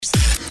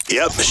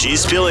Yep,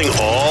 she's spilling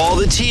all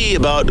the tea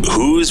about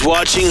who's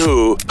watching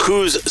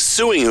who's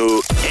suing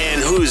who,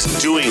 and who's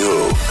doing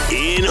who.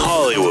 In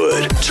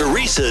Hollywood,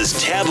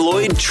 Teresa's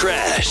tabloid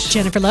trash.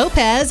 Jennifer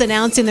Lopez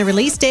announcing the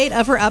release date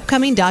of her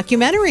upcoming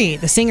documentary.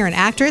 The singer and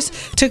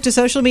actress took to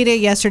social media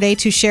yesterday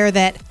to share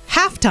that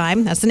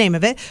Halftime, that's the name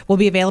of it, will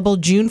be available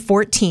June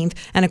 14th.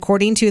 And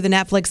according to the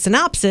Netflix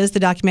synopsis,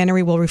 the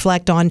documentary will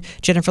reflect on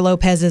Jennifer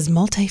Lopez's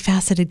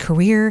multifaceted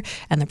career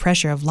and the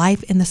pressure of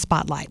life in the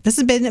spotlight. This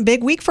has been a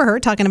big week for her,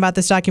 talking about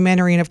this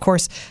documentary and, of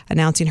course,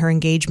 announcing her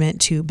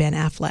engagement to Ben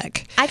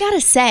Affleck. I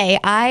gotta say,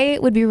 I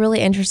would be really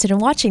interested in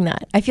watching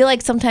that. I feel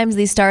like sometimes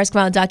these stars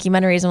come out with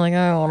documentaries. I'm like,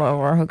 oh,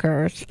 whatever, who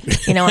cares?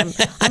 You know,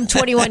 I'm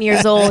 21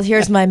 years old.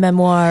 Here's my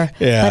memoir.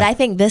 Yeah. But I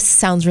think this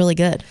sounds really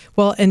good.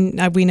 Well,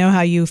 and we know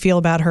how you feel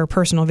about her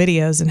personal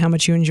videos and how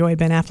much you enjoy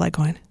Ben Affleck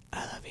going, I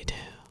love you too.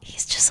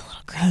 He's just a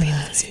little creepy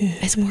with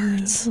his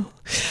words.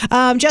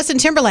 Justin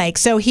Timberlake.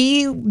 So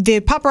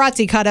the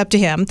paparazzi caught up to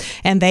him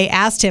and they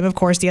asked him, of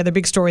course, the other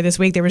big story this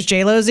week, there was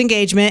J-Lo's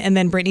engagement and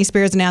then Britney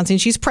Spears announcing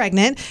she's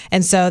pregnant.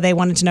 And so they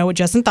wanted to know what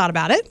Justin thought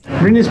about it.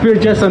 Britney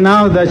Spears just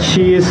announced that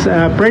she is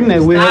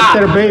pregnant with her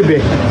third baby.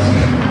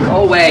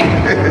 Go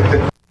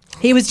away.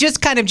 He was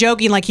just kind of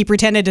joking, like he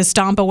pretended to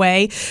stomp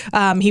away.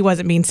 He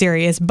wasn't being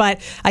serious, but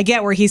I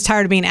get where he's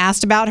tired of being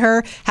asked about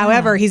her.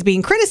 However, he's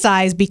being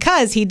criticized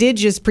because he did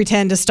just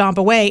pretend to stomp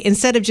away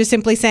instead of just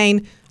simply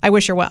saying, I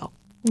wish her well.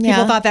 Yeah.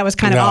 People thought that was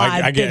kind of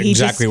odd. I get that he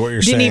exactly what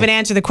you're saying. Didn't even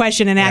answer the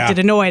question and acted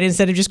annoyed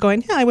instead of just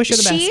going, I wish her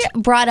the best. She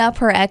brought up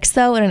her ex,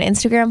 though, in an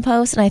Instagram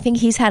post, and I think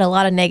he's had a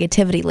lot of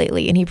negativity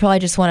lately, and he probably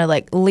just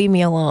wanted, leave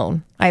me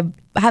alone. I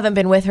haven't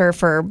been with her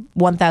for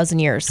 1,000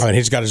 years. I mean,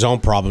 he's got his own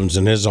problems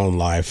in his own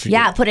life.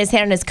 Yeah, put his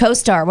hand on his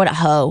co-star. What a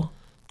hoe.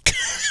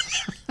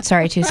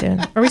 Sorry, too soon.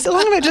 Are we still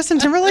talking about Justin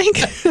Timberlake?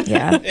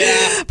 Yeah.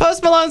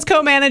 Post Malone's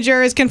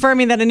co-manager is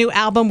confirming that a new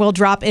album will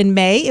drop in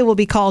May. It will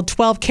be called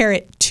 12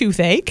 Carat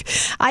Toothache.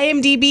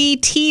 IMDb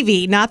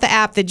TV, not the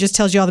app that just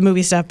tells you all the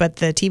movie stuff, but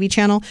the TV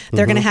channel.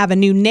 They're going to have a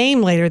new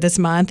name later this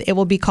month. It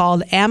will be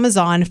called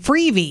Amazon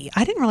Freevee.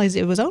 I didn't realize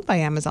it was owned by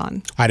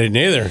Amazon. I didn't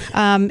either.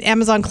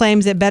 Amazon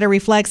claims it better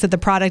reflects that the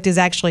product is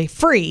actually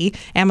free.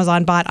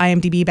 Amazon bought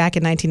IMDb back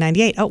in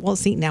 1998. Oh, well,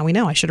 see, now we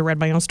know. I should have read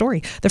my own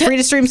story. The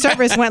free-to-stream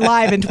service went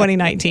live in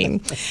 2019.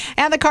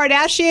 And the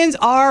Kardashians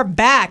are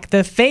back.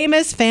 The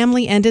famous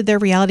family ended their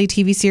reality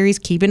TV series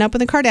Keeping Up with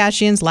the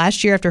Kardashians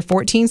last year after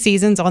 14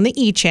 seasons on the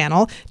E!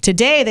 Channel.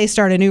 Today, they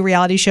start a new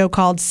reality show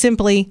called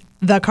simply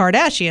The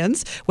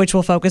Kardashians, which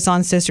will focus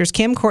on sisters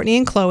Kim, Kourtney,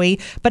 and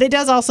Khloe, but it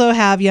does also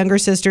have younger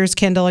sisters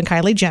Kendall and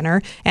Kylie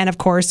Jenner, and of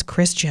course,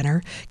 Kris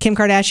Jenner. Kim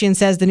Kardashian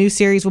says the new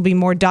series will be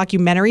more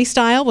documentary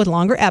style with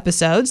longer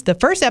episodes. The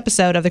first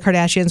episode of The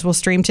Kardashians will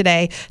stream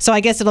today, so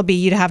I guess it'll be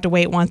you'd have to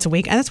wait once a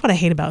week, and that's what I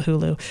hate about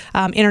Hulu.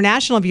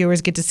 International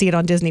viewers get to see it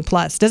on Disney+.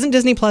 Doesn't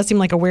Disney Plus seem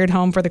like a weird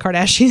home for The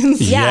Kardashians?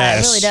 Yeah,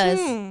 it really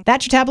does.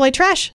 That's your tabloid trash.